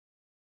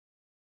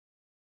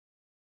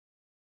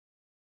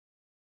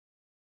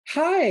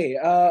Hi,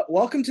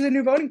 welcome to the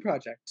New Voting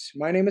Project.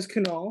 My name is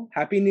Kunal.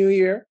 Happy New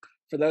Year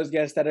for those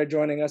guests that are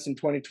joining us in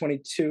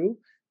 2022.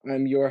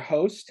 I'm your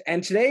host,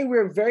 and today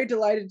we're very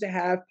delighted to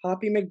have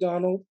Poppy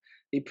MacDonald,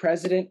 the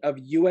president of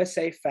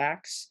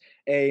USAFacts,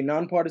 a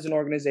nonpartisan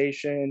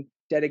organization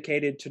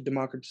dedicated to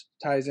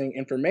democratizing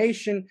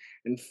information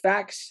and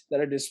facts that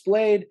are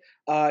displayed.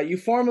 You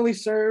formerly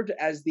served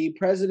as the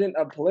president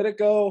of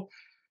Politico.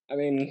 I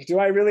mean, do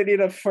I really need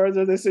to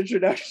further this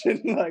introduction?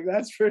 Like,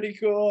 that's pretty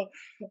cool.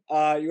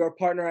 You're a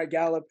partner at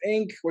Gallup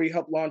Inc., where you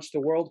helped launch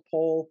the World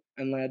Poll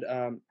and led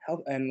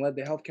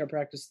the healthcare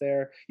practice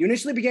there. You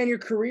initially began your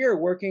career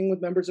working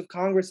with members of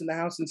Congress in the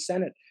House and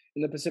Senate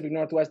in the Pacific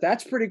Northwest.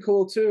 That's pretty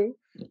cool too.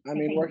 I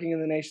mean, working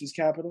in the nation's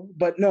capital.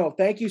 But no,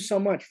 thank you so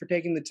much for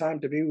taking the time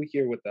to be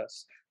here with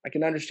us. I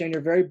can understand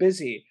you're very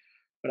busy,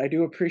 but I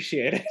do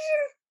appreciate it.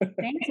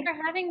 Thanks for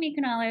having me,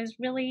 Kunal. I was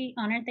really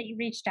honored that you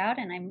reached out,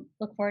 and I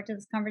look forward to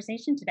this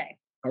conversation today.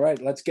 All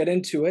right, let's get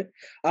into it.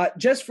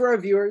 Just for our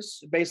viewers,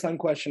 baseline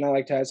question I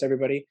like to ask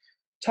everybody.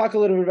 Talk a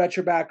little bit about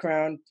your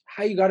background,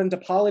 how you got into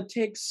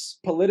politics,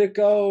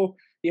 Politico,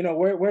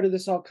 where did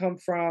this all come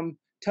from?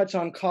 Touch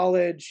on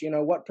college,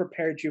 what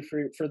prepared you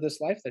for this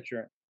life that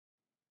you're in?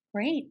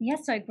 Great.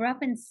 Yes, so I grew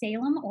up in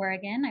Salem,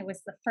 Oregon. I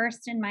was the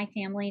first in my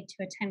family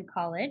to attend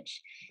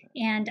college.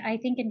 And I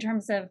think, in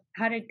terms of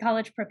how did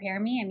college prepare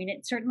me, I mean,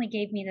 it certainly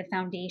gave me the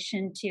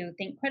foundation to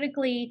think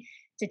critically,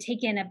 to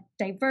take in a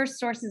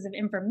diverse sources of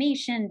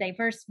information,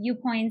 diverse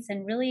viewpoints,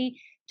 and really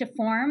to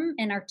form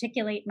and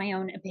articulate my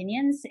own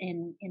opinions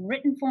in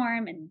written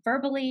form and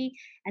verbally.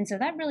 And so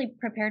that really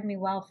prepared me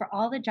well for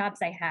all the jobs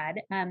I had.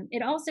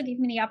 It also gave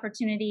me the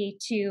opportunity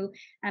to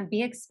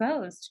be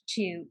exposed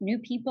to new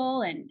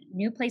people and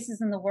new places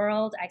in the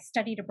world. I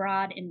studied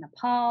abroad in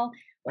Nepal,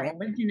 where I Wow.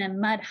 lived in a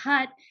mud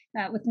hut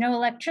with no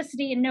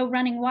electricity and no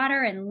running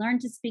water, and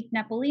learned to speak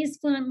Nepalese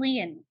fluently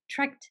and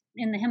trekked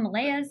in the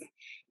Himalayas.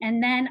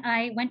 And then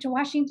I went to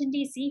Washington,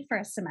 D.C. for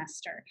a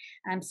semester.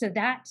 So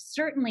that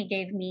certainly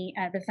gave me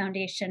the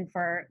foundation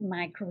for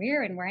my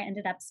career, and where I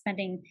ended up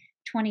spending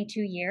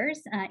 22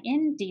 years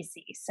in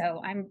DC.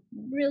 So I'm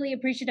really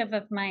appreciative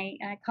of my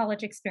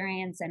college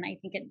experience, and I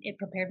think it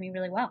prepared me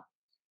really well.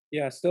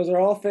 Yes, those are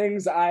all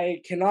things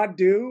I cannot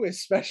do,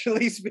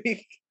 especially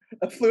speak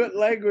a fluent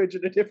language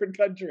in a different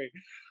country.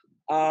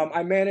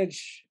 I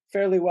manage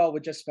fairly well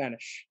with just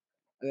Spanish.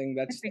 I think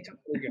Good that's for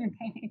totally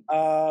good.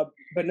 you.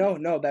 But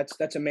no,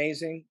 that's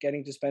amazing.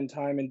 Getting to spend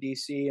time in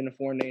DC in a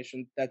foreign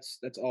nation, that's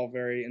all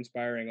very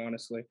inspiring.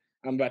 Honestly,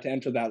 I'm about to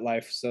enter that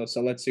life, so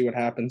let's see what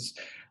happens.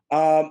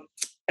 Um,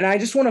 and I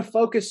just want to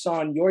focus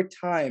on your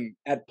time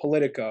at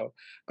Politico.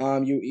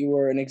 You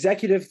were an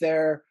executive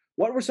there.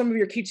 What were some of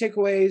your key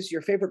takeaways?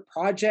 Your favorite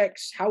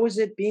projects? How was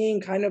it being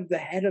kind of the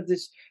head of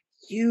this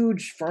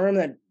huge firm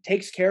that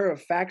takes care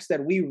of facts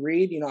that we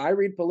read? I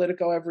read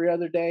Politico every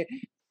other day.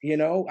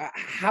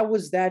 How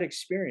was that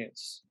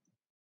experience?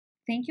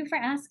 Thank you for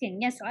asking.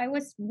 Yes, I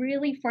was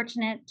really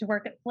fortunate to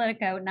work at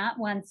Politico not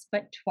once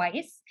but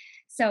twice.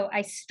 So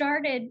I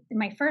started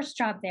my first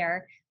job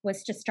there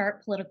was to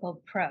start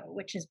Political Pro,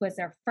 which was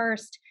our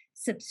first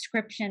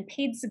subscription,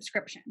 paid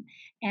subscription.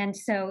 And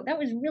so that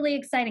was really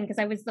exciting because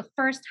I was the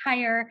first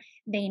hire.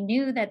 They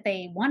knew that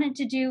they wanted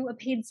to do a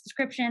paid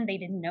subscription. They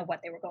didn't know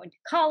what they were going to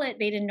call it.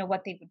 They didn't know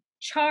what they would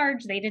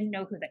charge. They didn't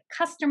know who the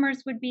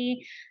customers would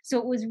be. So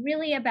it was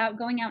really about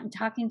going out and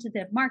talking to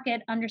the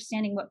market,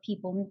 understanding what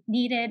people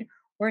needed,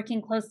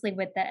 working closely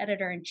with the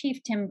editor in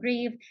chief, Tim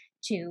Grieve,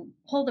 to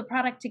pull the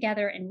product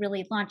together and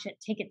really launch it,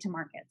 take it to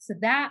market. So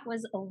that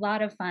was a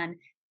lot of fun,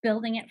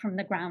 building it from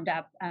the ground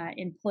up,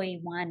 employee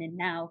one. And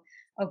now,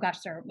 oh gosh,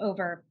 there are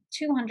over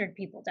 200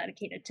 people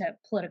dedicated to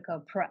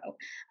Politico Pro.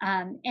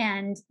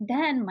 And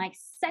then my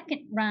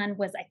second run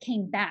was I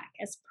came back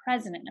as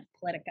president of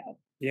Politico,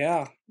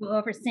 Yeah,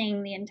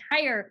 overseeing the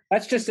entire.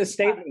 that's just a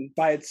statement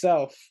by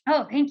itself.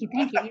 Oh, thank you,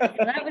 thank you. Yeah,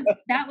 so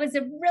that was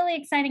a really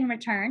exciting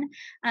return,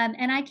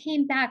 and I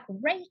came back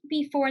right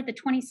before the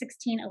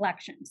 2016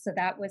 election. So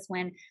that was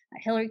when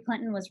Hillary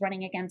Clinton was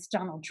running against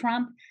Donald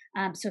Trump.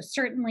 So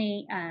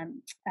certainly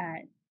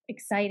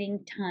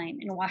exciting time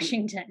in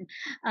Washington,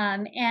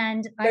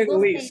 and I Say the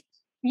will say. least.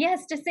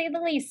 Yes, to say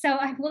the least. So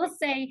I will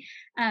say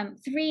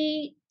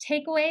three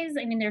takeaways.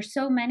 I mean, there's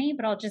so many,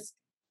 but I'll just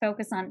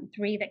focus on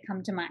three that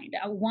come to mind.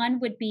 One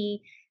would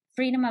be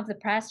freedom of the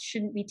press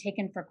shouldn't be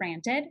taken for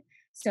granted.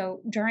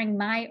 So during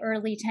my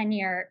early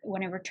tenure,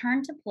 when I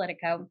returned to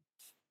Politico,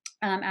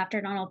 after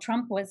Donald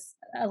Trump was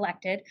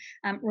elected,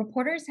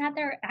 reporters had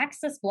their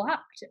access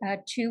blocked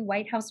to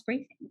White House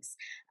briefings.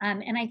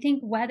 And I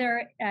think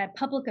whether a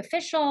public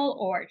official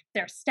or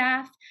their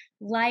staff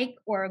like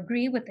or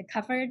agree with the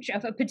coverage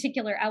of a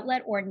particular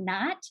outlet or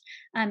not,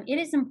 it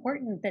is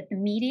important that the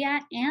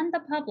media and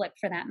the public,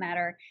 for that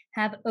matter,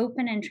 have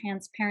open and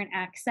transparent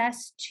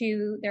access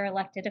to their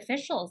elected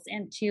officials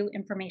and to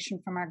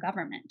information from our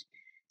government.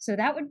 So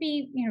that would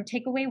be,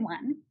 takeaway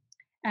one.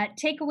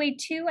 Takeaway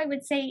two, I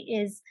would say,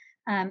 is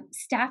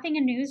staffing a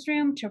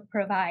newsroom to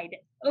provide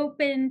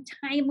open,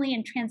 timely,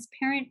 and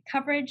transparent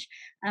coverage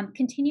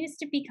continues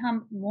to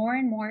become more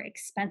and more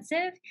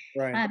expensive.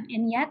 Right.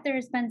 And yet, there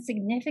has been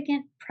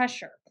significant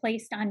pressure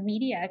placed on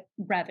media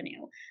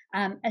revenue,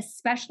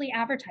 especially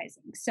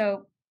advertising.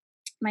 So,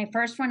 my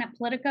first run at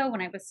Politico,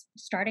 when I was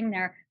starting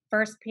their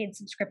first paid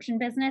subscription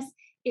business,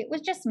 it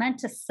was just meant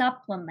to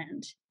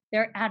supplement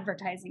their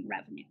advertising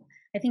revenue.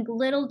 I think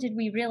little did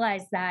we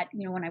realize that,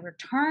 when I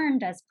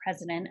returned as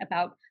president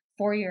about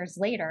 4 years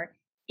later,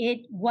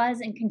 it was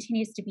and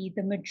continues to be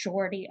the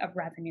majority of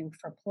revenue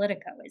for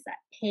Politico is that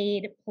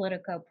paid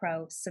Politico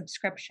Pro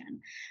subscription.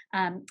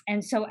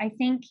 And so I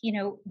think,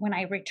 when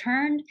I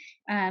returned,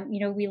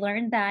 we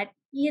learned that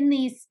in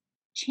these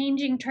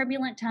changing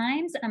turbulent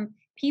times,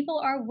 people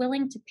are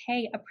willing to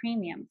pay a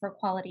premium for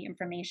quality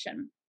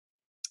information.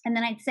 And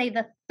then I'd say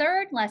the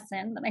third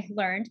lesson that I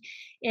learned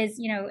is,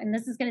 and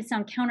this is going to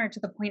sound counter to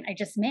the point I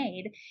just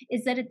made,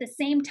 is that at the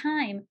same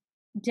time,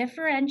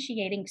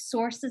 differentiating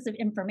sources of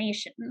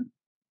information,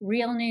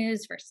 real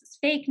news versus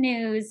fake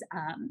news,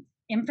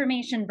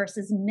 information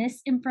versus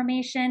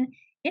misinformation,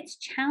 it's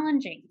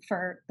challenging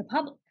for the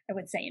public, I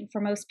would say, and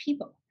for most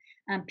people.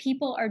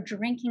 People are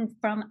drinking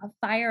from a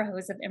fire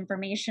hose of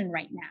information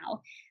right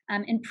now.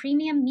 And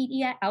premium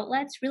media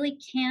outlets really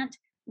can't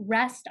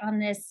rest on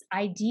this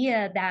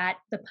idea that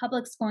the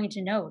public's going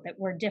to know that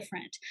we're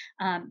different.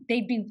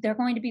 They're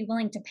going to be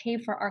willing to pay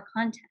for our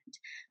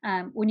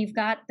content. When you've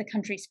got the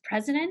country's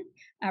president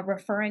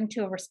referring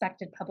to a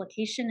respected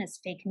publication as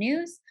fake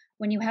news,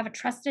 when you have a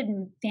trusted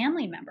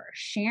family member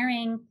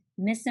sharing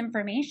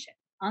misinformation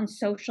on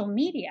social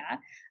media,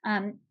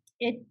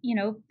 it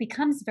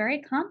becomes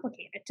very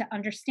complicated to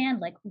understand,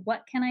 like,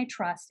 what can I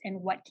trust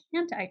and what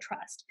can't I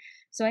trust.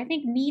 So I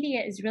think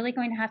media is really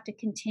going to have to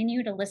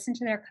continue to listen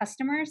to their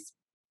customers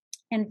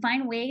and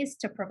find ways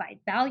to provide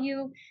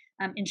value,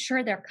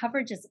 ensure their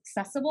coverage is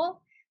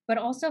accessible, but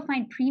also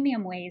find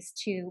premium ways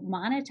to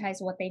monetize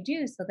what they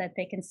do so that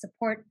they can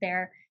support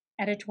their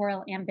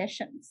editorial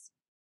ambitions.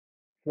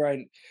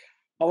 Right.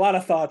 A lot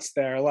of thoughts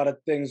there, a lot of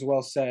things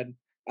well said.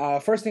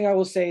 First thing I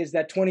will say is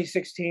that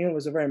 2016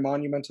 was a very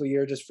monumental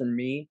year just for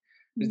me.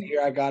 It was the Mhm.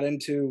 year I got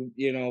into,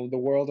 the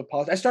world of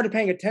politics. I started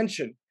paying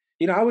attention.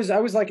 I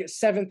was like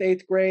seventh,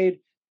 eighth grade.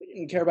 We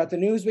didn't care about the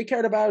news. We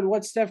cared about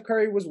what Steph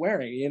Curry was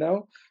wearing.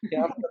 I'm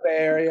from the Bay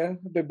Area,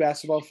 a big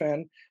basketball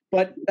fan.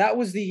 But that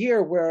was the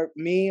year where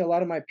me, a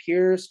lot of my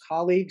peers,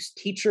 colleagues,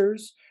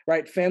 teachers,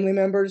 right, family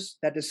members,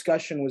 that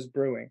discussion was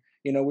brewing.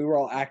 We were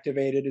all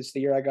activated. It's the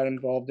year I got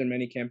involved in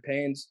many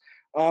campaigns.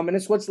 And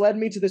it's what's led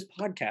me to this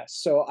podcast.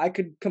 So I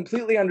could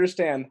completely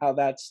understand how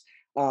that's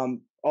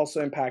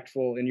also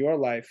impactful in your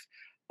life.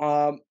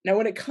 Now,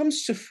 when it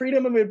comes to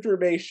freedom of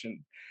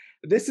information,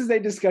 this is a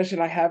discussion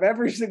I have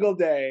every single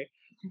day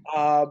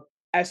uh,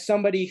 as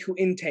somebody who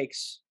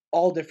intakes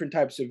all different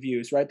types of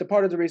views, right? The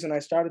part of the reason I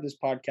started this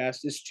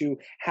podcast is to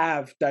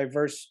have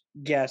diverse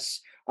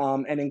guests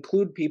and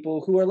include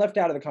people who are left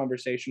out of the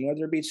conversation,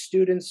 whether it be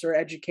students or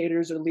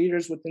educators or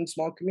leaders within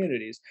small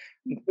communities,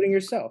 including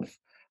yourself.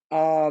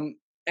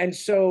 And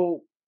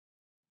so,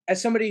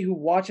 as somebody who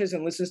watches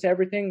and listens to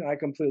everything, I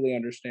completely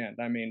understand.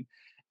 I mean,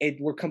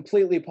 we're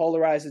completely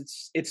polarized.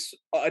 It's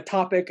a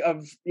topic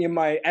of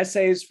my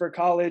essays for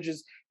college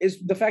is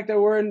the fact that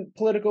we're in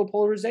political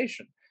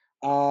polarization,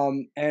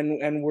 and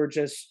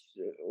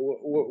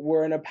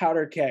we're in a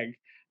powder keg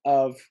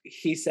of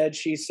he said,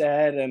 she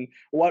said, and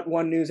what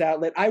one news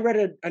outlet. I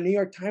read a New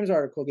York Times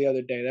article the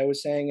other day that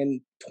was saying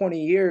in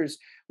 20 years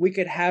we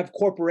could have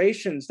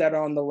corporations that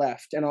are on the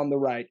left and on the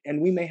right,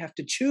 and we may have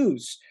to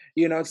choose.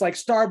 It's like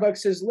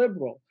Starbucks is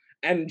liberal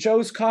and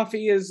Joe's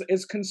Coffee is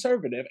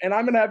conservative, and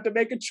I'm gonna have to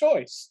make a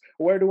choice.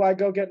 Where do I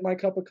go get my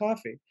cup of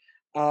coffee?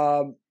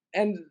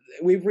 And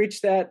we've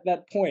reached that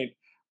point.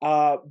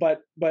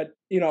 But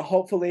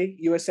hopefully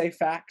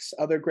USAFacts,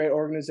 other great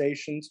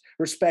organizations,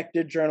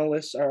 respected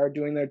journalists are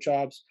doing their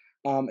jobs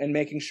and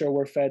making sure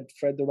we're fed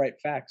the right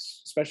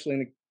facts, especially in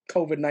the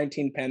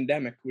COVID-19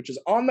 pandemic, which is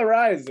on the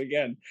rise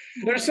again.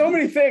 There's so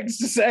many things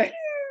to say.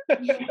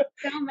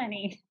 So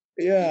many.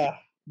 Yeah,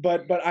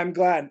 but I'm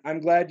glad. I'm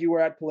glad you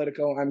were at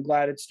Politico. I'm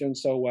glad it's doing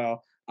so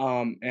well.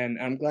 And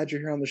I'm glad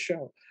you're here on the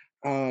show.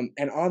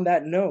 And on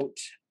that note,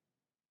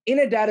 in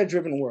a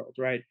data-driven world,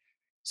 right?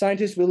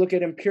 Scientists, we look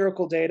at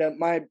empirical data.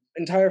 My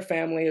entire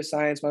family is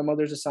science. My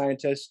mother's a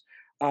scientist.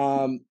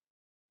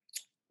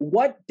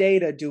 What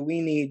data do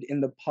we need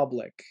in the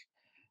public?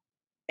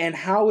 And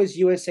how is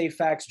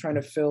USAFacts trying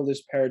to fill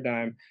this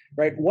paradigm,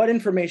 right? What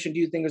information do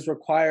you think is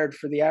required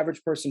for the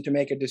average person to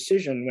make a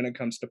decision when it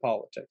comes to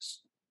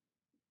politics?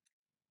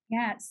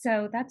 Yeah,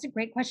 so that's a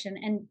great question.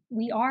 And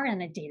we are in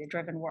a data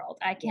driven world.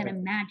 I can't Right.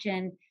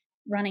 imagine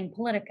running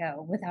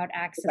Politico without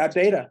access That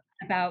to data data.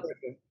 about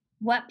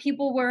what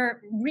people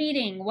were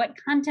reading, what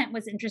content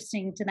was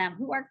interesting to them,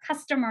 who our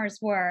customers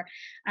were.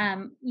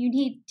 You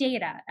need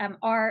data.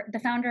 The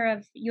founder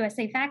of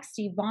USAFacts,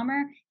 Steve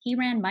Ballmer, he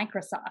ran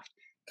Microsoft.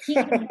 He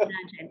couldn't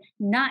imagine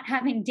not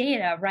having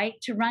data, right,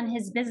 to run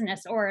his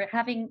business or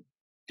having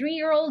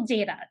 3-year-old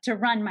data to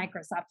run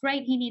Microsoft,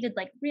 right? He needed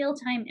like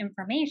real-time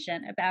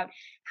information about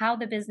how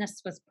the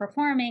business was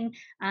performing,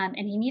 and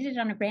he needed it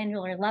on a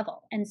granular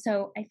level. And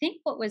so I think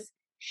what was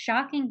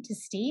shocking to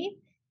Steve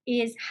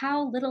is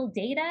how little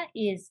data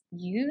is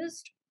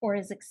used or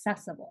is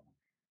accessible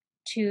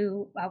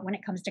to when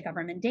it comes to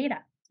government data.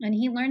 And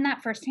he learned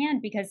that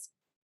firsthand because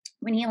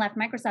when he left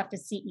Microsoft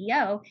as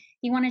CEO,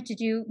 he wanted to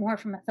do more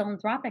from a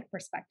philanthropic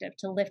perspective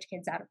to lift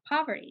kids out of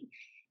poverty.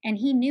 And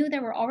he knew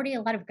there were already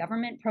a lot of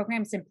government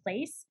programs in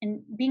place.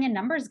 And being a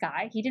numbers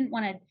guy, he didn't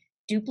want to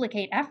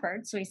duplicate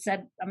efforts. So he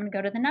said, I'm going to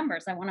go to the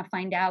numbers. I want to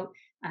find out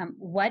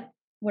what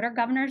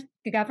are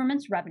the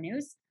government's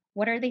revenues?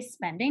 What are they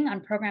spending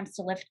on programs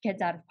to lift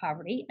kids out of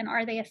poverty? And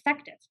are they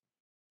effective?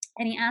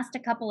 And he asked a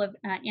couple of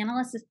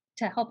analysts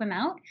to help him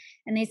out.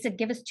 And they said,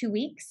 give us 2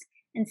 weeks.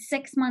 And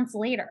 6 months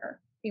later,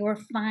 they were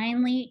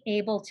finally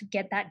able to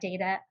get that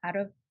data out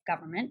of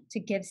government to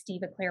give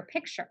Steve a clear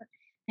picture.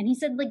 And he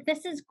said, like,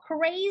 this is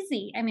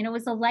crazy. I mean, it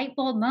was a light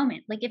bulb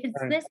moment. Like, if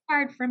it's this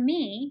hard for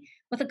me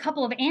with a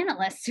couple of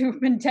analysts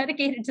who've been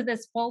dedicated to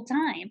this full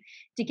time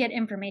to get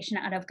information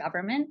out of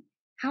government,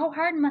 how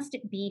hard must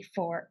it be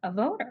for a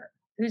voter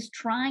who's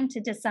trying to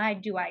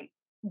decide,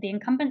 the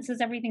incumbent says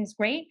everything's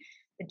great,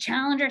 the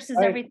challenger says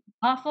everything's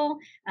awful,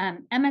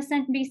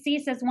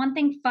 MSNBC says one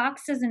thing,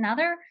 Fox says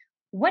another.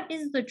 What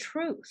is the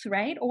truth,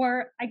 right?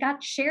 Or I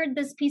got shared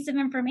this piece of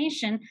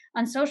information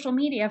on social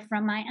media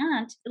from my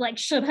aunt. Like,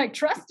 should I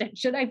trust it?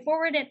 Should I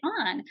forward it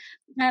on?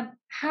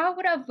 How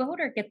would a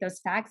voter get those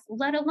facts,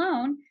 let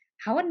alone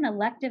how would an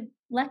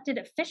elected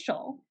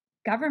official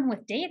govern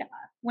with data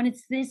when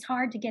it's this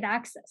hard to get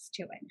access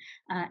to it?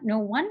 No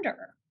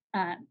wonder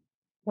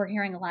we're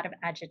hearing a lot of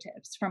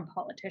adjectives from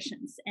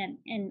politicians and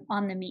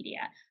on the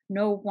media.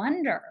 No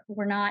wonder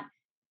we're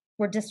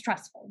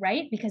distrustful,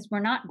 right? Because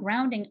we're not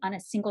grounding on a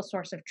single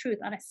source of truth,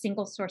 on a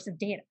single source of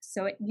data.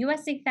 So at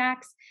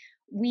USAFacts,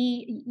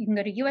 you can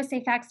go to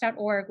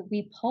USAFacts.org.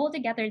 We pull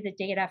together the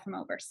data from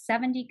over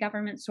 70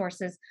 government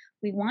sources.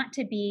 We want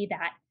to be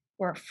that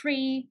we're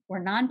free,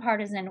 we're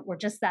nonpartisan, we're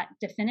just that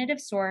definitive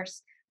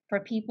source for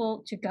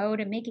people to go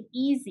to make it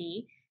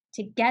easy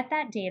to get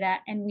that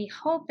data. And we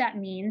hope that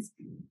means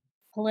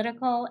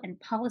political and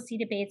policy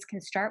debates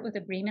can start with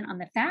agreement on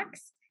the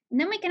facts. And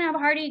then we can have a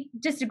hearty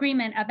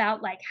disagreement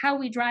about like how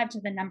we drive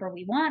to the number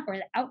we want or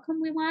the outcome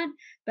we want.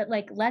 But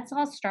like, let's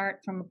all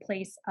start from a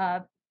place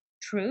of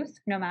truth,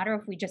 no matter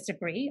if we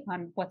disagree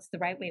on what's the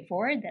right way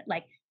forward, that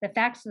like the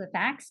facts are the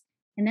facts.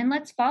 And then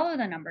let's follow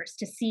the numbers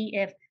to see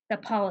if the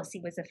policy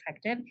was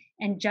effective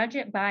and judge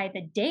it by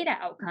the data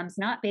outcomes,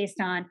 not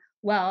based on,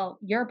 well,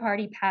 your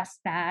party passed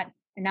that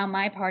and now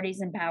my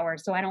party's in power,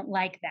 so I don't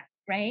like that,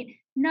 right?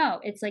 No,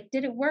 it's like,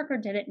 did it work or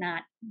did it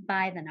not,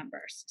 by the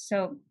numbers?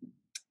 So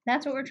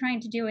that's what we're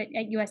trying to do at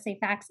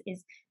USAFacts,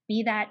 is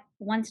be that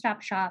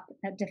one-stop shop,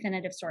 that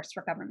definitive source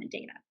for government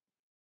data.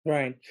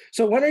 Right.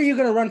 So when are you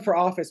going to run for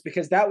office?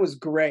 Because that was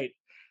great.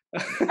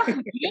 Oh,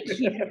 thank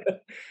you.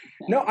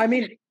 No, I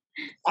mean,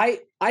 I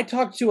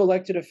talk to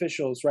elected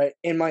officials, right,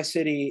 in my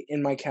city,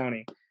 in my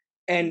county,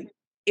 and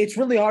it's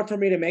really hard for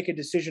me to make a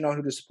decision on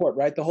who to support,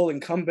 right? The whole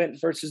incumbent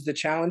versus the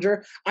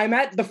challenger. I'm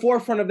at the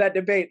forefront of that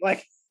debate,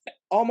 like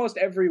almost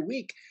every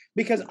week,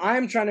 because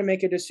I'm trying to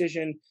make a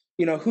decision,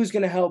 who's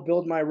going to help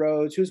build my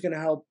roads, who's going to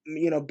help,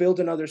 build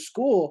another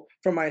school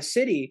for my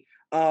city,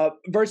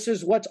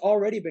 versus what's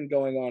already been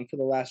going on for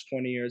the last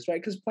 20 years,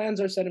 right? Because plans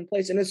are set in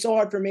place. And it's so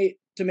hard for me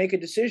to make a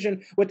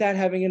decision without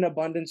having an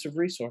abundance of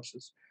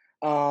resources.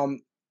 And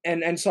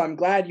so I'm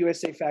glad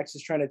USAFacts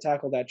is trying to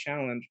tackle that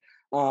challenge.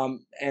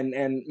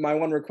 And my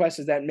one request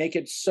is that make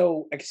it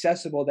so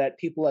accessible that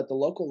people at the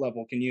local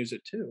level can use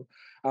it too.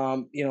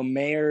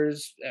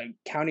 Mayors,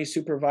 county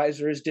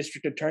supervisors,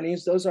 district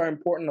attorneys, those are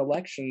important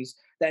elections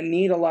that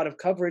need a lot of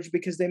coverage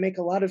because they make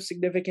a lot of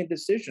significant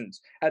decisions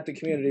at the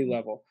community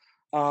level.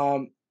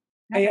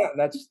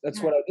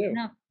 That's what I do.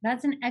 No,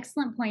 that's an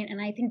excellent point.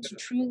 And I think to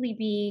truly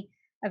be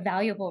a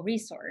valuable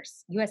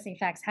resource,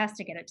 USAFacts has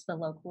to get it to the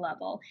local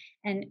level.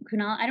 And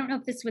Kunal, I don't know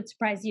if this would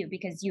surprise you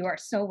because you are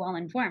so well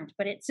informed,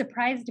 but it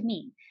surprised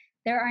me.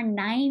 There are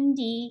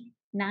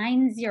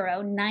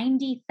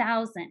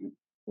 90,000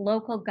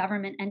 local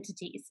government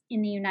entities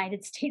in the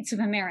United States of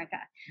America.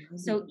 Mm-hmm.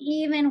 So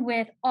even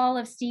with all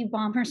of Steve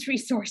Ballmer's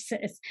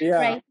resources,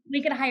 right,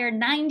 we could hire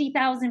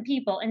 90,000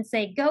 people and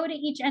say, go to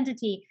each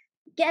entity,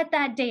 get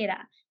that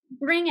data,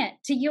 bring it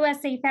to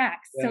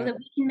USAFacts so that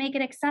we can make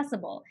it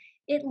accessible.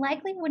 It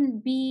likely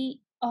wouldn't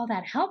be all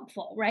that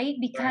helpful, right?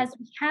 Because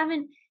we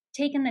haven't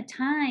taken the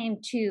time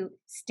to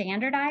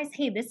standardize,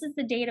 hey, this is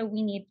the data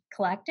we need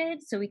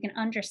collected so we can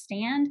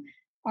understand,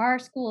 are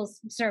schools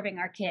serving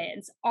our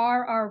kids?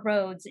 Are our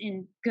roads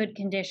in good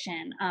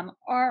condition?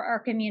 Are our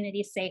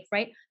communities safe,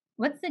 right?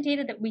 What's the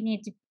data that we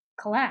need to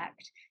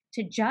collect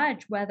to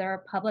judge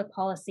whether public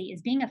policy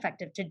is being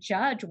effective, to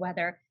judge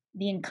whether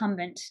the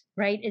incumbent,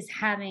 right, is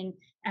having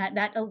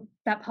that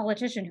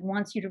politician who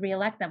wants you to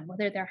reelect them,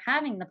 whether they're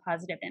having the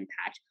positive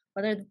impact,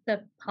 whether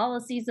the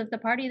policies of the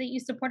party that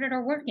you supported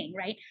are working,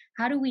 right?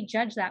 How do we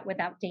judge that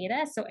without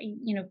data? So,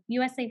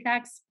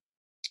 USAFacts,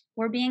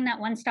 we're being that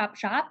one-stop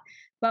shop.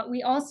 But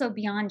we also,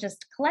 beyond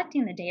just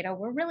collecting the data,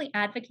 we're really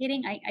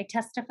advocating. I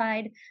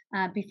testified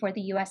before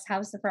the US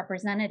House of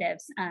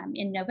Representatives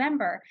in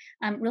November,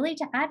 really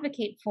to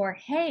advocate for,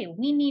 hey,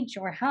 we need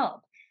your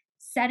help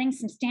setting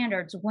some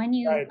standards when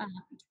you Right.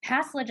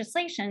 pass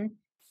legislation.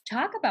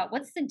 Talk about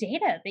what's the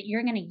data that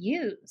you're going to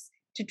use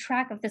to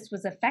track if this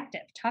was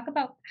effective. Talk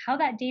about how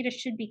that data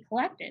should be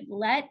collected.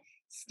 Let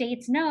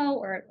states know,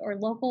 or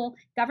local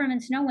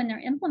governments know when they're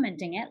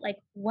implementing it, like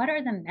what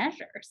are the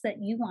measures that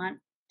you want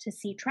to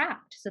see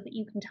tracked so that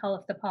you can tell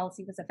if the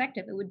policy was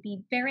effective. It would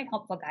be very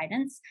helpful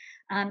guidance.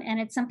 And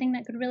it's something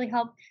that could really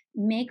help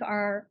make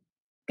our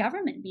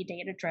government be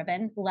data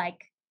driven like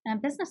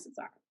businesses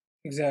are.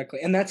 Exactly.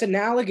 And that's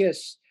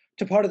analogous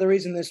to part of the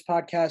reason this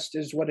podcast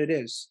is what it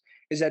is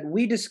that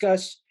we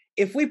discuss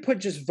if we put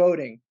just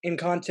voting in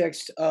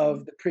context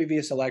of the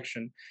previous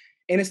election.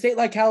 In a state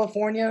like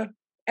California,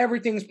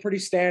 everything's pretty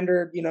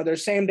standard.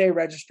 There's same day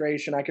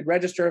registration. I could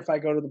register if I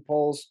go to the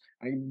polls.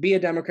 I can be a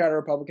Democrat or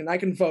Republican. I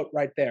can vote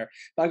right there.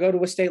 If I go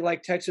to a state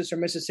like Texas or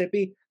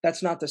Mississippi,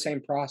 that's not the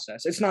same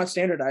process. It's not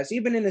standardized.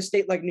 Even in a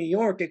state like New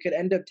York, it could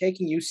end up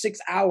taking you 6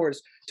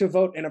 hours to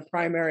vote in a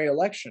primary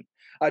election.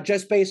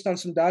 Just based on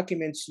some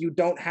documents you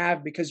don't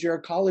have because you're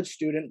a college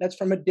student that's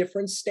from a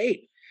different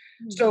state.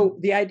 So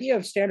the idea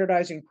of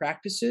standardizing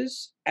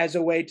practices as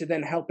a way to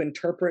then help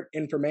interpret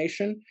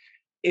information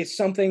is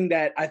something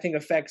that I think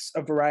affects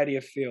a variety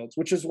of fields,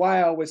 which is why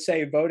I always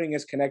say voting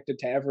is connected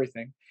to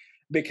everything,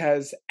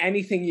 because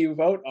anything you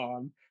vote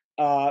on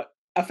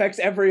affects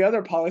every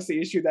other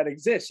policy issue that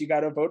exists. You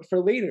got to vote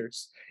for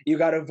leaders. You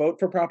got to vote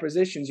for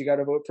propositions. You got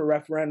to vote for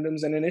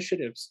referendums and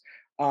initiatives.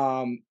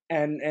 And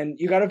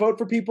you got to vote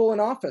for people in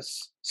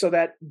office so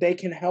that they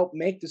can help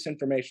make this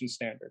information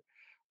standard.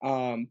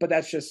 But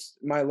that's just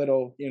my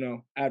little,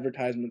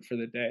 advertisement for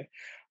the day.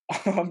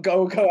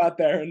 Go out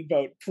there and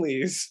vote,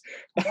 please.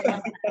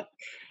 But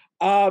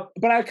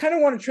I kind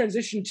of want to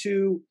transition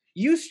to,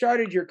 you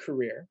started your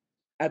career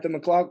at the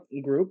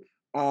McLaughlin Group,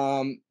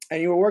 and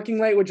you were working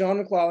late with John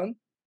McClellan.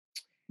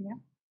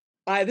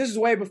 Yeah. This is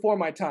way before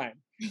my time.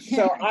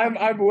 So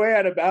I'm way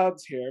out of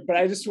bounds here, but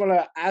I just want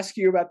to ask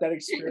you about that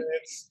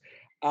experience.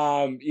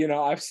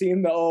 I've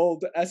seen the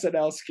old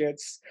SNL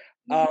skits,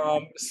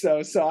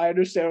 so I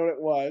understand what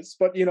it was.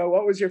 But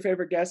what was your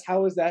favorite guest?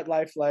 How was that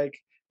life like,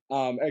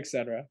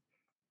 etc.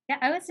 Yeah,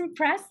 I was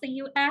impressed that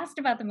you asked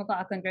about the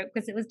McLaughlin Group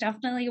because it was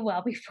definitely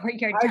well before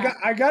your time.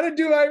 I got to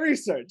do my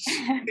research.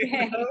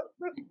 Okay.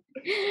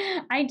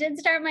 I did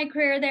start my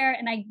career there,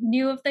 and I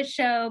knew of the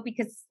show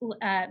because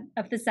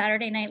of the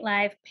Saturday Night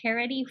Live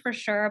parody for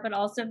sure, but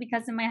also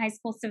because in my high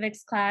school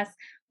civics class,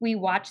 we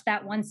watched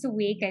that once a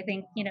week. I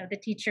think, the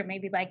teacher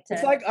maybe liked to.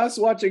 It's like us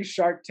watching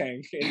Shark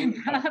Tank.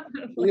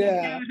 Probably,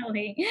 Yeah.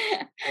 Totally.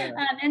 Yeah.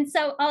 And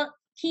so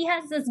he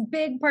has this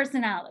big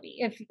personality.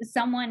 If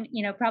someone,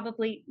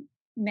 probably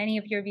many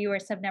of your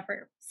viewers have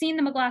never seen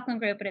the McLaughlin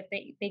Group, but if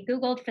they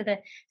Googled for the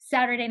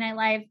Saturday Night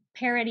Live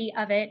parody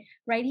of it,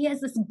 right, he has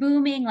this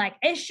booming, like,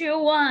 issue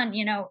one,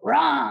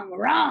 wrong,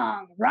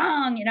 wrong,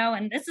 wrong,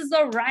 and this is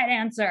the right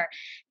answer.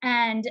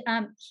 And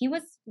he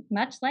was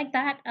much like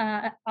that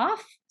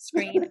off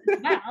screen as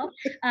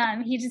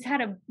well. He just had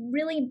a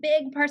really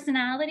big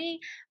personality.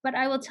 But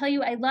I will tell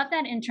you, I love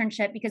that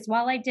internship because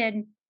while I did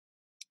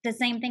the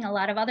same thing a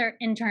lot of other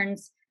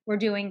interns were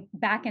doing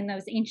back in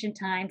those ancient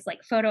times, like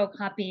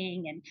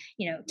photocopying and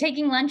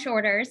taking lunch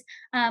orders,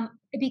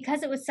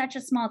 because it was such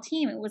a small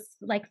team, it was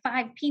like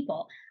 5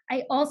 people.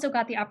 I also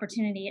got the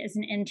opportunity as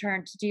an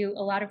intern to do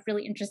a lot of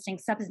really interesting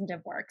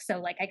substantive work. So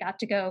like I got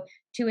to go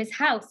to his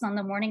house on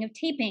the morning of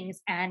tapings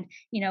and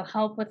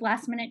help with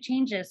last minute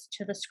changes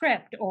to the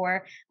script,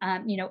 or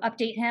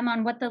update him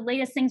on what the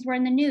latest things were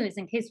in the news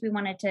in case we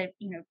wanted to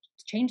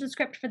change the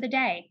script for the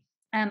day.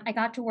 I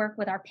got to work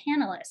with our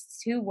panelists,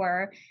 who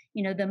were,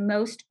 the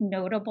most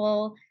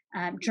notable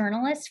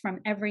journalists from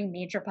every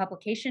major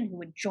publication who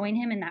would join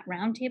him in that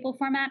roundtable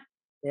format.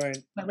 Right.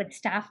 I would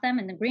staff them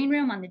in the green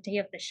room on the day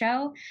of the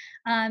show.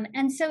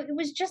 And so it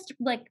was just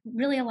like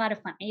really a lot of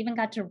fun. I even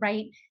got to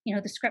write,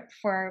 the script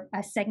for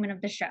a segment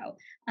of the show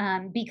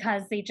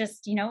because they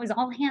just, it was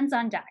all hands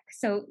on deck.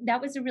 So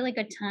that was a really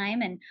good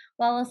time. And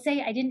while I'll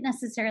say I didn't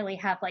necessarily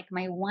have like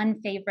my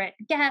one favorite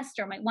guest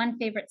or my one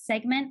favorite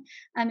segment,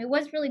 it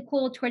was really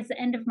cool towards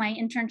the end of my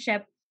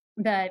internship.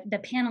 The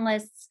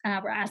panelists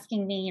were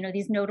asking me,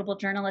 these notable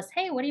journalists,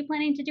 hey, what are you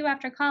planning to do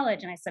after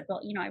college? And I said,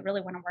 well, I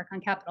really want to work on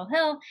Capitol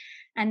Hill.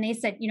 And they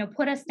said,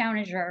 put us down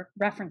as your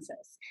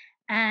references.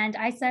 And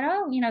I said,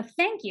 oh,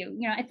 thank you.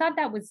 I thought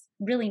that was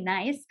really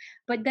nice.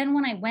 But then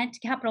when I went to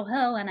Capitol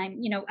Hill and I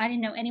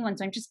didn't know anyone,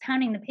 so I'm just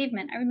pounding the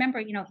pavement. I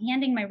remember,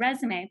 handing my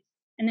resume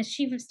and the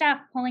chief of staff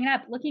pulling it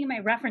up, looking at my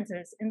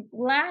references and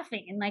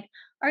laughing and like,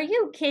 are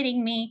you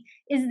kidding me?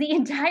 Is the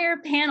entire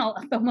panel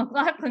of the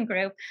McLaughlin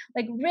Group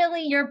like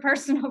really your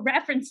personal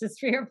references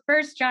for your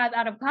first job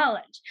out of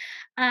college?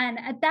 And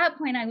at that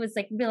point, I was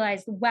like,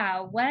 realized,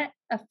 wow, what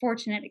a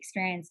fortunate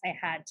experience I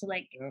had to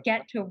like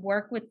get to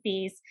work with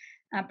these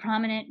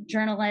prominent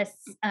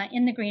journalists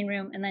in the green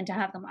room, and then to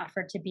have them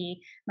offer to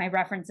be my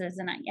references.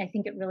 And I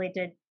think it really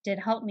did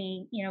help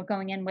me,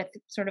 going in with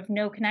sort of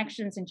no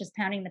connections and just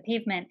pounding the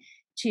pavement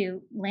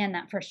to land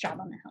that first job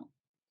on the Hill.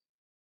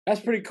 That's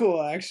pretty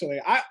cool, actually.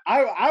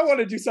 I want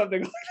to do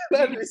something like that.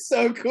 That'd be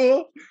so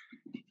cool.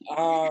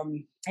 I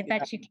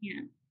bet you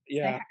can.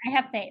 Yeah, I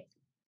have faith.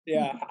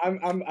 yeah.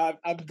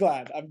 I'm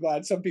glad. I'm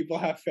glad some people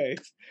have faith.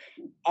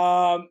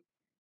 Um,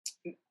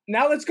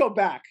 Now let's go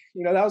back.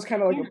 That was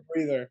kind of like Yeah. a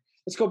breather.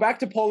 Let's go back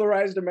to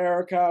polarized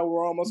America.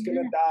 We're almost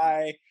gonna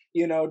die.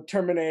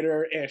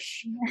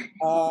 Terminator-ish.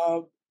 Yeah.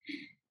 Uh,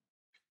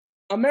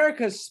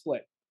 America's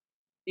split.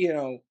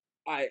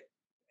 I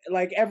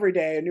like every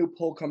day a new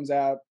poll comes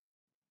out.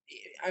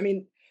 I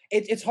mean,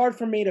 it's hard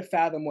for me to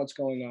fathom what's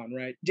going on,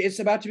 right? It's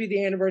about to be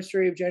the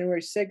anniversary of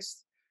January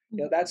 6th.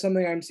 That's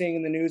something I'm seeing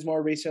in the news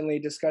more recently,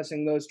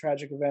 discussing those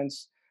tragic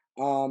events,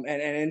 and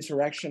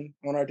insurrection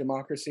on our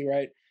democracy,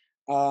 right?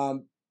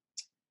 Um,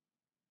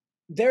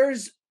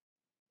 there's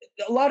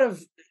a lot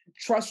of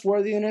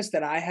trustworthiness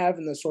that I have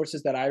in the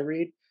sources that I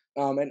read.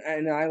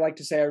 And I like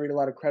to say I read a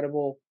lot of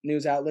credible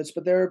news outlets,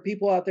 but there are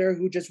people out there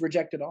who just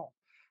reject it all,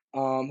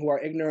 who are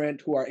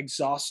ignorant, who are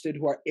exhausted,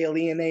 who are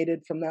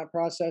alienated from that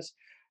process.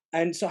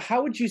 And so,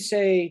 how would you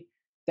say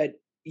that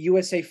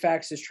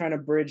USAFacts is trying to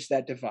bridge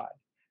that divide?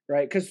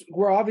 Right, because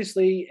we're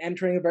obviously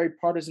entering a very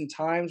partisan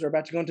times. We're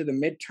about to go into the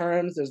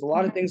midterms. There's a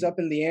lot of things up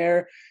in the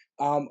air.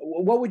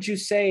 What would you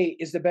say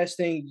is the best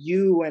thing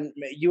you and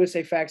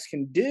USAFacts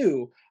can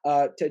do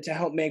to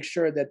help make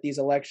sure that these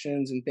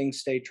elections and things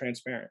stay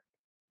transparent?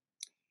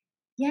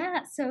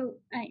 Yeah, so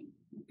I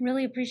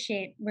really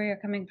appreciate where you're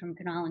coming from,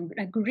 Kanal, and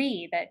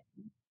agree that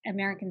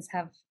Americans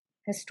have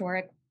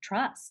historic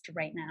trust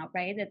right now,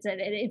 right?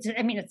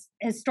 I mean, it's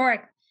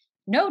historic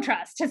no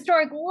trust,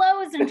 historic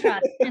lows in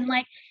trust, and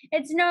like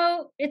it's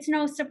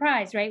no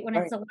surprise, right? When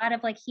Right. it's a lot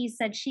of like he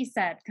said, she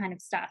said kind of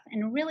stuff,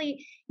 and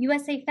really,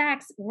 USA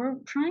Facts, we're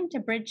trying to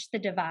bridge the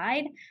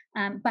divide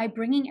by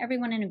bringing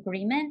everyone in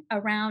agreement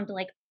around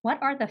like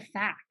what are the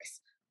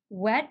facts,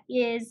 what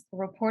is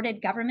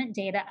reported government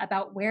data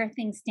about where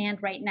things stand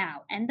right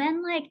now, and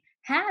then like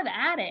have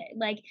at it.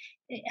 Like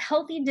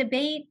healthy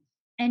debate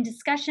and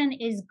discussion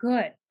is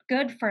good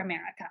for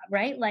America,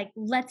 right? Like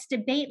let's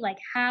debate like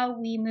how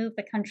we move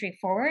the country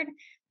forward,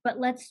 but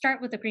let's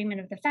start with agreement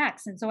of the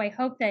facts. And so I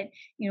hope that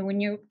when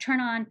you turn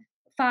on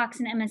Fox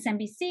and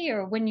MSNBC,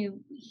 or when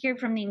you hear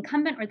from the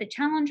incumbent or the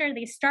challenger,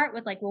 they start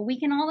with like, well, we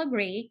can all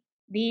agree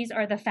these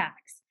are the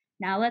facts.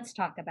 Now let's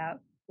talk about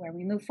where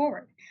we move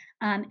forward.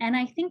 And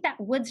I think that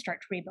would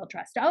start to rebuild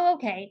trust. Oh,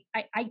 okay.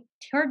 I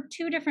heard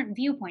two different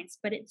viewpoints,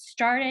 but it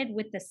started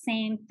with the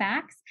same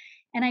facts.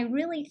 And I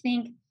really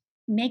think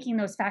making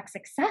those facts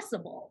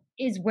accessible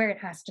is where it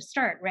has to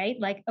start, right?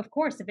 Like, of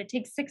course, if it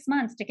takes 6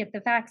 months to get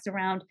the facts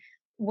around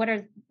what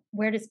are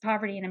where does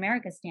poverty in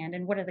America stand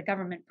and what are the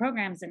government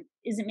programs and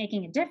is it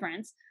making a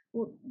difference?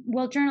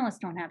 Well, journalists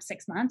don't have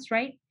 6 months,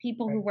 right?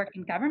 People who Right. work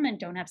in government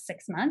don't have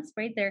 6 months,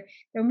 right? They're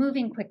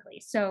moving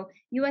quickly. So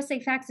USA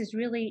Facts is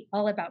really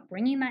all about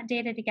bringing that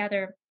data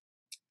together,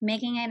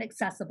 making it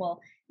accessible,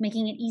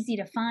 making it easy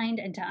to find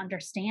and to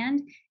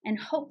understand. And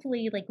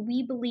hopefully, like,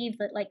 we believe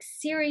that like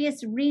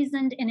serious,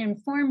 reasoned, and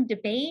informed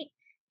debate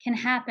can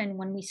happen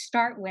when we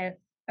start with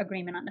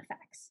agreement on the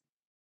facts.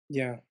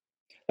 Yeah.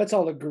 Let's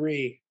all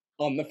agree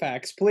on the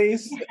facts,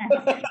 please.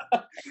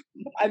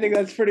 I think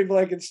that's a pretty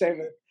blanket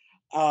statement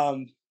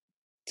um,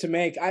 to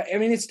make. I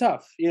mean, it's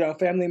tough.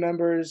 Family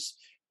members,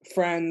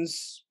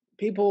 friends,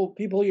 people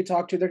you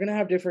talk to, they're going to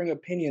have differing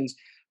opinions.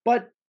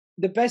 But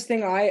the best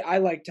thing I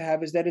like to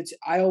have is that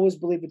I always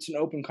believe it's an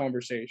open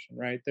conversation,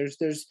 right? There's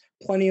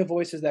plenty of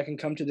voices that can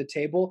come to the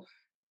table.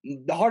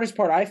 The hardest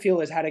part I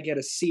feel is how to get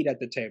a seat at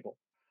the table,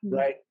 Mhm.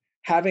 right?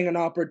 Having an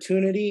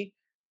opportunity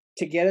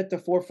to get at the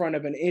forefront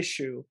of an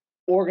issue,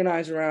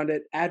 organize around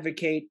it,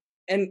 advocate,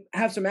 and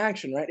have some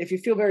action, right? If you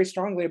feel very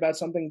strongly about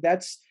something,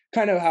 that's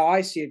kind of how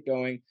I see it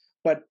going.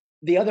 But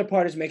the other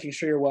part is making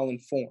sure you're well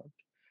informed.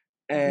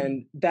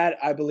 And that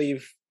I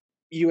believe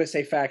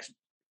USAFacts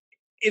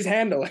is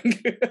handling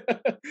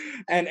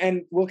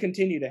and will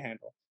continue to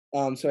handle.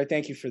 So I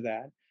thank you for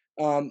that.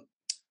 Um,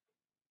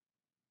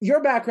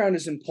 your background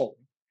is in polling.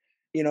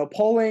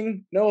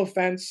 Polling, no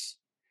offense,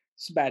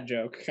 it's a bad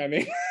joke. I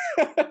mean,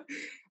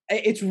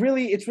 it's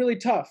really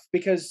tough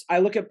because I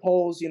look at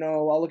polls.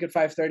 I'll look at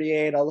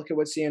 538. I'll look at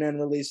what CNN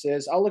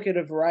releases. I'll look at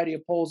a variety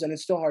of polls, and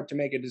it's still hard to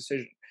make a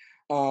decision.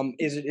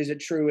 Is it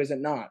true? Is it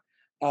not?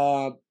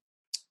 Uh,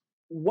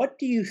 what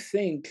do you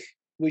think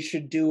we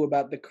should do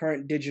about the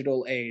current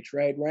digital age,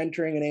 right? We're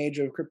entering an age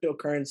of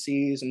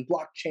cryptocurrencies and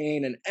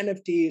blockchain and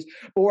NFTs,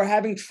 but we're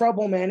having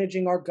trouble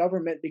managing our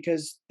government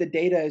because the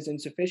data is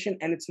insufficient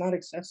and it's not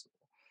accessible.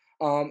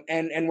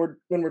 And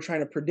when we're trying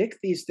to predict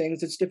these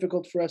things, it's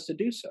difficult for us to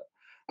do so.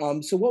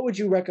 So what would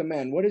you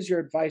recommend? What is your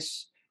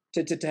advice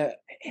to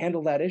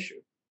handle that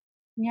issue?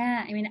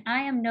 Yeah, I mean,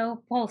 I am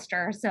no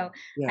pollster, so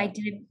I Yeah.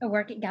 did a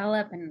work at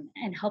Gallup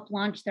and helped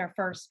launch their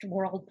first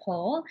world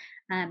poll,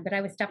 but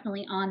I was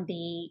definitely on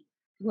the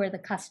who are the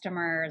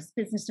customers,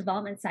 business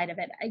development side of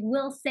it. I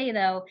will say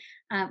though,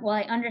 while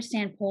I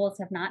understand polls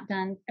have not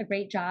done a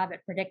great job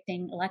at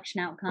predicting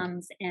election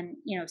outcomes, and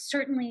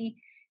certainly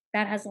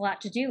that has a lot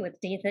to do with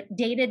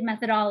dated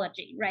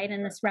methodology, right,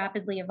 in this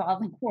rapidly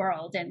evolving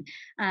world. And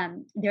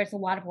there's a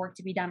lot of work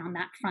to be done on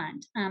that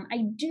front.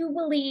 I do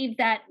believe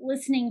that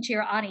listening to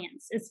your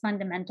audience is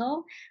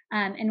fundamental,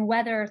 and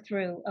whether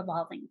through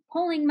evolving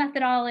polling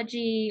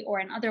methodology or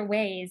in other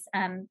ways,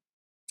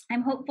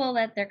 I'm hopeful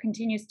that there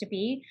continues to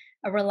be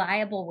a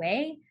reliable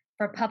way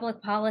for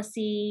public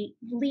policy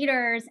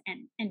leaders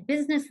and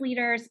business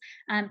leaders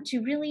to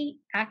really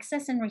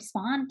access and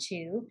respond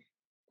to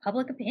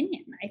public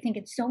opinion. I think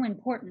it's so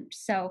important.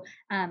 So,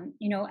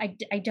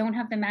 I don't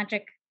have the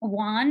magic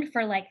wand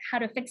for like how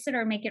to fix it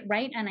or make it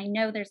right. And I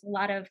know there's a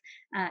lot of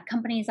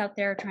companies out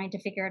there trying to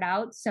figure it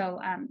out. So,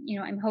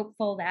 I'm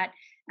hopeful that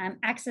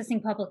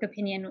accessing public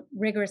opinion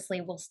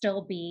rigorously will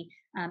still be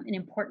an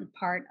important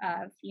part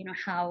of,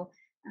 how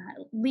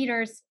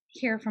leaders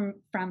hear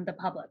from the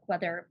public,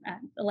 whether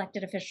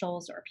elected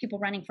officials or people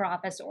running for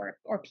office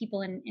or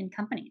people in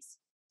companies.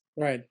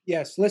 Right.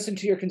 Yes. Listen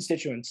to your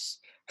constituents.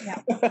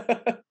 Yeah.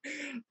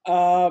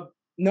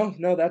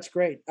 No, that's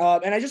great.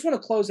 And I just want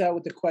to close out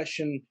with the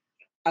question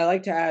I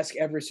like to ask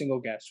every single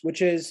guest,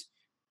 which is,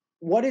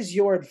 what is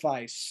your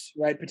advice,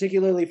 right?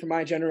 Particularly for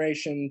my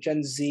generation,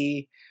 Gen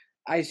Z.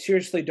 I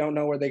seriously don't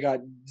know where they got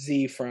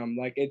Z from.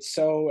 Like it's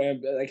so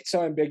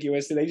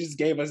ambiguous. They just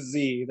gave us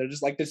Z. They're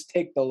just like, just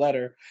take the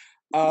letter.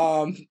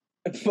 Um,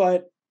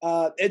 but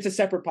it's a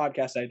separate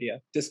podcast idea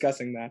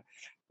discussing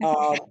that.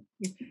 Um,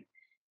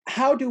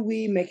 how do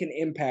we make an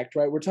impact,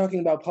 right? We're talking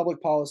about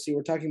public policy.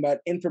 We're talking about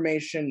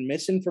information,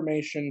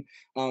 misinformation,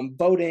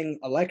 voting,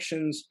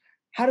 elections.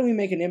 How do we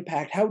make an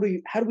impact? How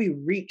do we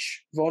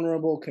reach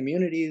vulnerable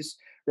communities,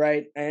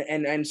 right?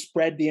 And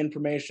spread the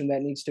information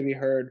that needs to be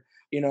heard,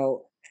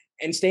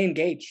 and stay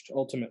engaged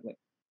ultimately.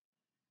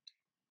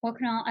 Well,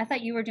 Kunal, I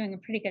thought you were doing a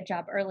pretty good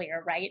job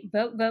earlier, right?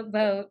 Vote, vote,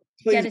 vote,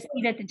 Please. get a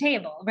seat at the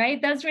table,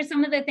 right? Those were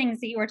some of the things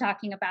that you were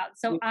talking about.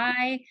 So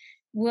I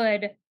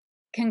would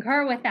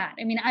concur with that.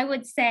 I mean, I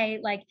would say,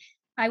 like,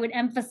 I would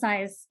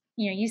emphasize,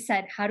 you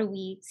said, how do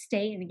we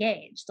stay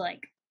engaged? Like,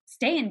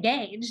 stay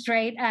engaged,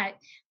 right?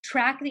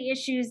 Track the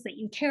issues that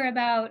you care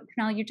about.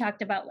 Kunal, you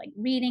talked about like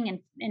reading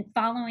and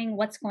following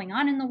what's going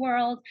on in the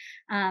world.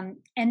 And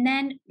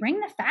then bring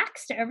the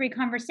facts to every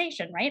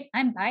conversation, right?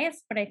 I'm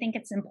biased, but I think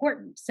it's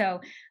important.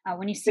 So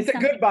when you see it's a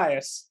good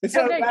bias. It's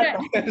not a bad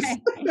bias.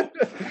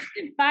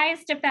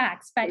 Bias to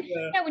facts. But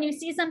yeah, when you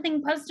see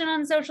something posted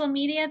on social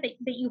media that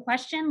you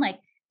question, like,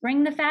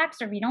 bring the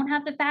facts, or if you don't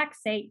have the facts,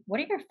 say, what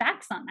are your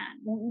facts on that?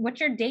 What's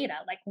your data?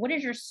 Like, what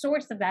is your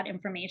source of that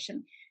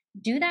information?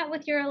 Do that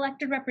with your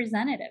elected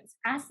representatives.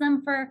 Ask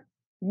them for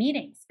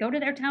meetings. Go to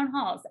their town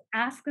halls.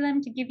 Ask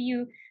them to give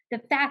you the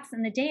facts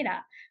and the data.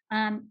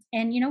 And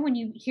when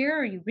you hear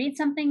or you read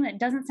something that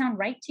doesn't sound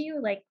right to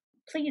you, like,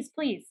 please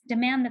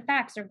demand the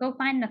facts or go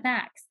find the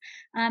facts.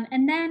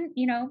 And then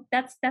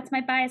that's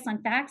my bias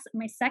on facts.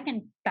 My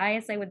second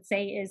bias, I would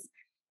say, is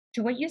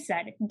to what you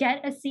said.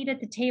 Get a seat at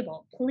the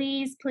table.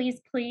 Please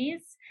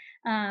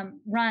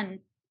run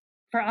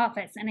for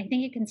office. And I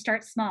think it can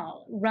start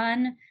small.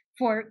 Run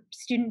for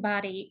student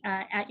body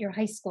at your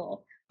high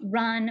school.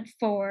 Run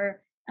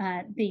for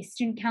the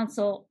student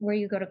council where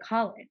you go to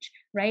college,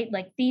 right?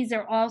 Like, these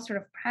are all sort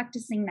of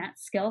practicing that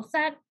skill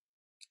set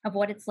of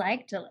what it's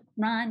like to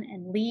run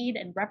and lead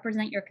and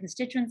represent your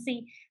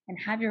constituency and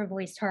have your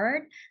voice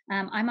heard.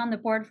 I'm on the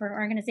board for an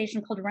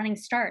organization called Running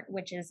Start,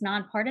 which is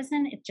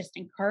nonpartisan. It just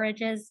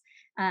encourages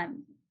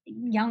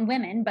young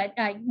women, but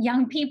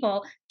young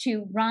people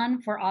to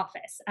run for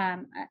office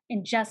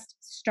and just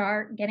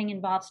start getting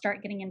involved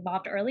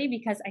early,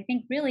 because I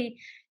think really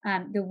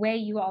the way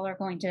you all are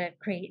going to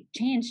create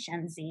change,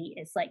 Gen Z,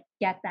 is like,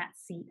 get that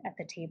seat at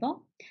the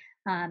table.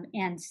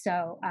 And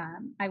so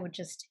I would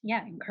just,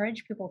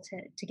 encourage people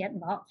to get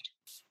involved.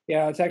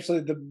 Yeah, it's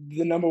actually the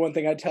number one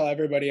thing I tell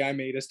everybody I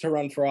meet is to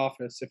run for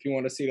office if you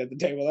want a seat at the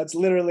table. That's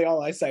literally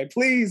all I say.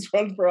 Please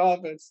run for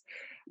office.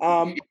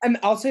 And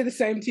I'll say the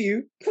same to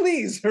you.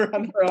 Please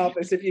run for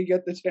office if you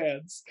get the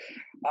chance.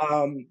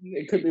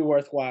 It could be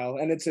worthwhile,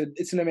 and it's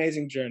an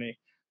amazing journey.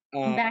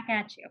 Back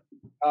at you.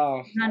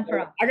 Oh,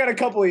 I got a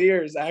couple of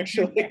years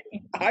actually.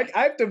 I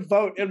have to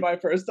vote in my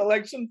first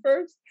election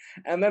first,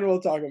 and then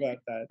we'll talk about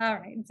that. All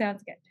right,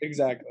 sounds good.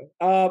 Exactly.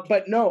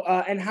 But no.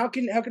 And how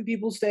can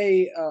people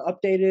stay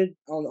updated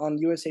on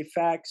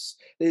USAFacts?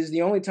 This is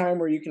the only time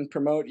where you can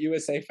promote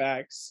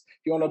USAFacts.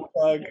 If you want to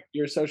plug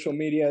your social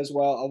media as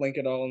well, I'll link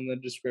it all in the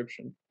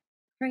description.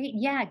 Great.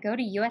 Yeah, go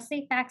to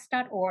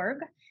USAFacts.org.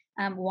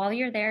 While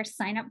you're there,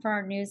 sign up for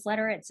our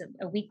newsletter. It's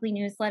a weekly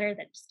newsletter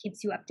that just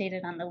keeps you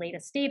updated on the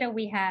latest data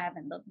we have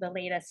and the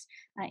latest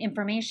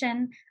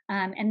information.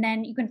 And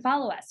then you can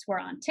follow us. We're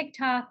on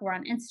TikTok, we're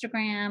on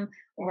Instagram,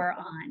 we're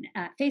on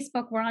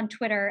Facebook, we're on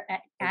Twitter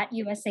at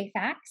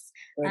USAFacts.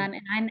 And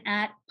I'm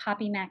at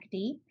Poppy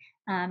MacD.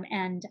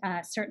 And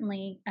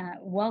certainly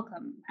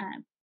welcome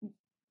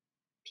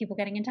people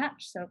getting in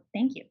touch. So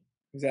thank you.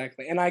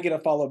 Exactly. And I get a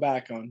follow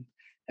back on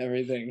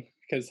everything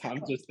because I'm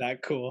Cool. just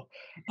that cool.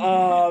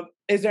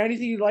 Is there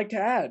anything you'd like to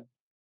add?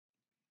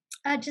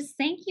 Just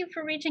thank you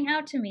for reaching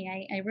out to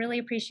me. I really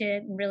appreciate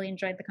it and really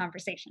enjoyed the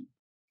conversation.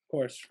 Of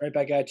course, right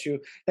back at you.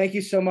 Thank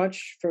you so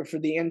much for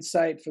the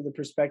insight, for the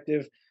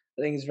perspective.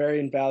 I think it's very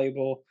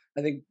invaluable.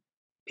 I think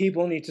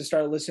people need to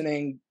start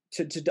listening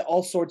to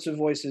all sorts of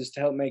voices to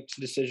help make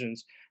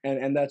decisions,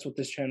 and that's what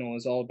this channel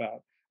is all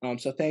about.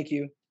 So thank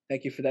you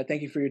for that.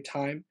 Thank you for your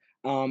time,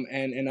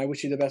 and I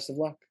wish you the best of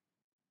luck.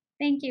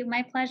 Thank you.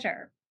 My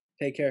pleasure.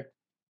 Take care.